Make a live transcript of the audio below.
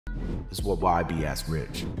This is what YB asked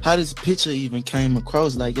Rich. How this picture even came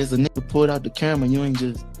across? Like, as a nigga pulled out the camera, you ain't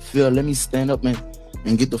just feel, let me stand up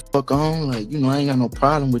and get the fuck on. Like, you know, I ain't got no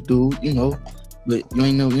problem with dude, you know, but you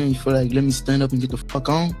ain't feel like, let me stand up and get the fuck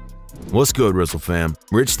on. What's good, RIZZLE fam?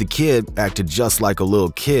 Rich the Kid acted just like a little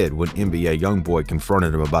kid when NBA Youngboy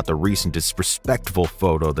confronted him about the recent disrespectful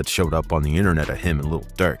photo that showed up on the internet of him and Lil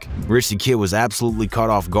Durk. Rich the Kid was absolutely caught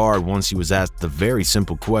off guard once he was asked the very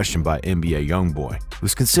simple question by NBA Youngboy,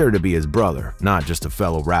 who's considered to be his brother, not just a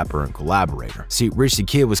fellow rapper and collaborator. See, Rich the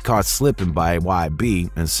Kid was caught slipping by YB,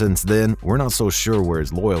 and since then, we're not so sure where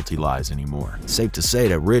his loyalty lies anymore. Safe to say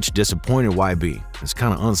that Rich disappointed YB. It's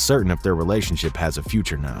kind of uncertain if their relationship has a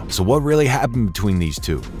future now. So what really happened between these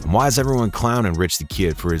two? And why is everyone clowning Rich the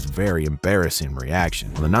Kid for his very embarrassing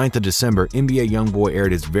reaction? On the 9th of December, NBA Youngboy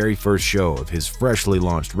aired his very first show of his freshly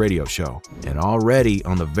launched radio show. And already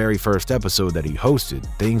on the very first episode that he hosted,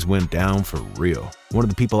 things went down for real. One of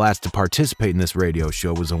the people asked to participate in this radio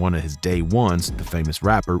show was one of his day ones, the famous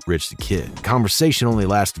rapper Rich the Kid. The conversation only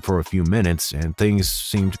lasted for a few minutes, and things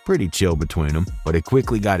seemed pretty chill between them, but it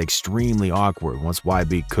quickly got extremely awkward once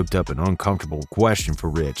YB cooked up an uncomfortable question for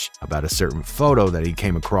Rich about a certain photo that he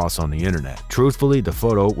came across on the internet. Truthfully, the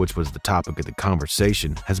photo, which was the topic of the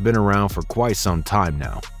conversation, has been around for quite some time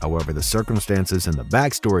now. However, the circumstances and the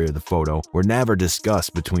backstory of the photo were never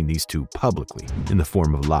discussed between these two publicly in the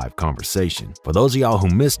form of a live conversation. For those of y'all who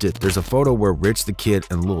missed it, there's a photo where Rich the Kid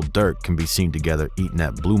and Lil Durk can be seen together eating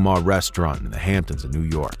at Blue Maw restaurant in the Hamptons of New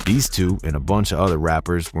York. These two and a bunch of other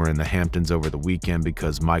rappers were in the Hamptons over the weekend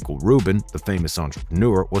because Michael Rubin, the famous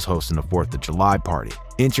entrepreneur, was hosting a 4th of July party.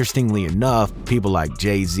 Interestingly enough, people like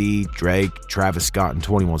Jay-Z, Drake, Travis Scott, and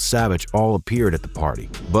 21 Savage all appeared at the party.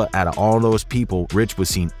 But out of all those people, Rich was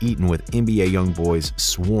seen eating with NBA Youngboy's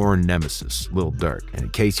sworn nemesis, Lil Durk. And in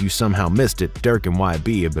case you somehow missed it, Durk and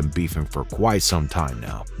YB have been beefing for quite some time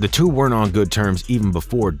now. The two weren't on good terms even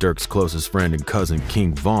before Durk's closest friend and cousin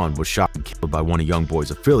King Von was shot and killed by one of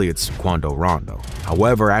Youngboy's affiliates, Quando Rondo.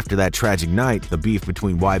 However, after that tragic night, the beef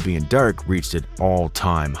between YB and Durk reached an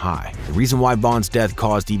all-time high. The reason why Von's death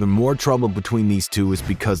caused even more trouble between these two is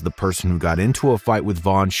because the person who got into a fight with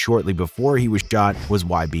Von shortly before he was shot was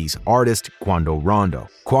YB's artist, Quando Rondo.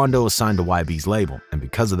 Quando was signed to YB's label, and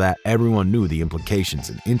because of that, everyone knew the implications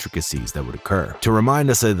and intricacies that would occur. To remind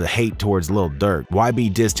us of the hate towards Lil Durk,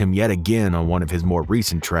 YB dissed him yet again on one of his more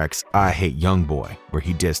recent tracks, I Hate Youngboy, where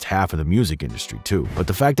he dissed half of the music industry too. But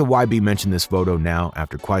the fact that YB mentioned this photo now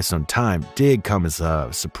after quite some time did come as a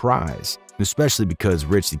surprise, especially because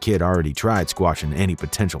Rich the Kid already tried squashing any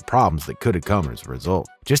potential problems that could have come as a result.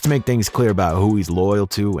 Just to make things clear about who he's loyal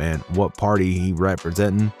to and what party he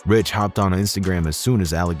representing, Rich hopped on Instagram as soon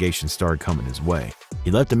as allegations started coming his way.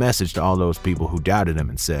 He left a message to all those people who doubted him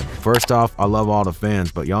and said, "First off, I love all the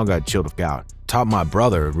fans, but y'all gotta chill the fuck out. Top my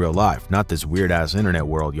brother in real life, not this weird-ass internet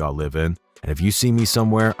world y'all live in. And if you see me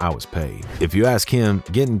somewhere, I was paid." If you ask him,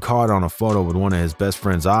 getting caught on a photo with one of his best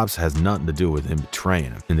friend's ops has nothing to do with him betraying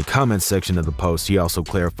him. In the comments section of the post, he also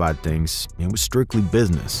clarified things. It was strictly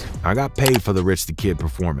business. I got paid for the Rich the Kid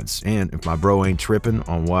performance, and if my bro ain't tripping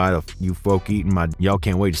on why you folk eating y'all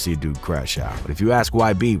can't wait to see a dude crash out. But if you ask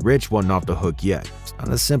YB, Rich wasn't off the hook yet. It's not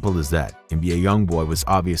as simple as that. NBA Youngboy was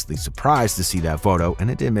obviously surprised to see that photo, and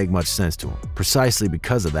it didn't make much sense to him. Precisely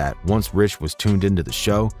because of that, once Rich was tuned into the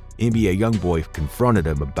show, NBA Youngboy confronted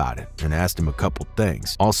him about it and asked him a couple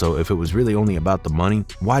things. Also, if it was really only about the money,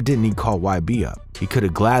 why didn't he call YB up? He could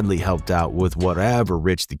have gladly helped out with whatever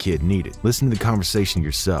Rich the Kid needed. Listen to the conversation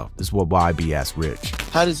yourself. This is what YB asked Rich.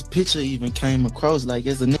 How this picture even came across? Like,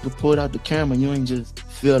 as a nigga pulled out the camera, you ain't just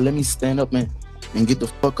feel, let me stand up and get the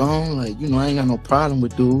fuck on. Like, you know, I ain't got no problem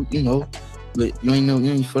with dude, you know, but you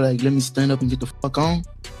ain't feel like, let me stand up and get the fuck on.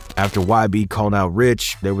 After YB called out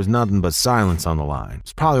Rich, there was nothing but silence on the line.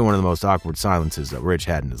 It's probably one of the most awkward silences that Rich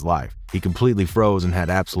had in his life. He completely froze and had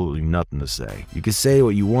absolutely nothing to say. You can say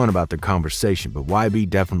what you want about their conversation, but YB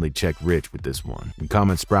definitely checked Rich with this one. The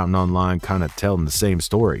comments sprouting online kind of telling the same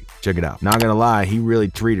story. Check it out. Not gonna lie, he really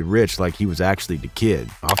treated Rich like he was actually the kid.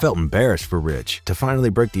 I felt embarrassed for Rich. To finally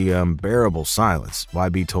break the unbearable silence,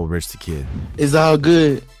 YB told Rich the Kid, "It's all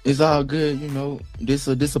good. It's all good. You know, this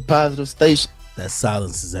a positive station." That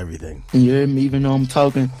silence is everything. You hear me? Even though I'm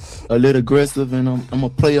talking a little aggressive and I'm gonna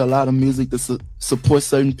play a lot of music to support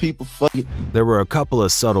certain people, fuck it. There were a couple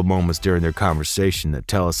of subtle moments during their conversation that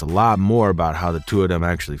tell us a lot more about how the two of them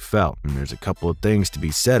actually felt, and there's a couple of things to be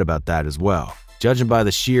said about that as well. Judging by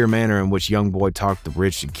the sheer manner in which Youngboy talked to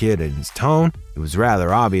Rich the Kid and his tone, it was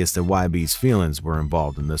rather obvious that YB's feelings were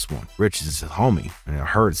involved in this one. Rich is his homie, and it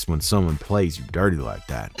hurts when someone plays you dirty like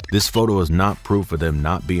that. This photo is not proof of them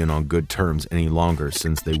not being on good terms any longer,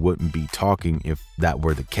 since they wouldn't be talking if that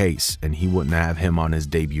were the case, and he wouldn't have him on his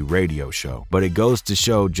debut radio show. But it goes to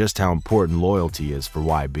show just how important loyalty is for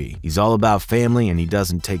YB. He's all about family, and he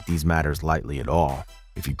doesn't take these matters lightly at all.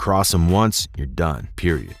 If you cross him once, you're done,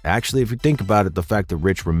 period. Actually, if you think about it, the fact that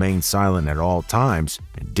Rich remained silent at all times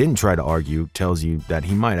and didn't try to argue tells you that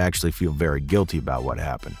he might actually feel very guilty about what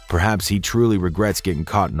happened. Perhaps he truly regrets getting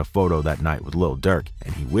caught in a photo that night with Lil Durk,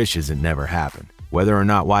 and he wishes it never happened. Whether or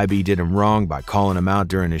not YB did him wrong by calling him out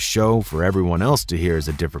during his show for everyone else to hear is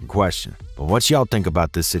a different question. But what y'all think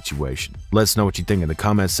about this situation? Let us know what you think in the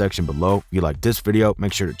comments section below. If you like this video,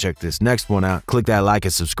 make sure to check this next one out. Click that like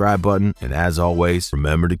and subscribe button. And as always,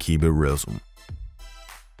 remember to keep it RIZZLE.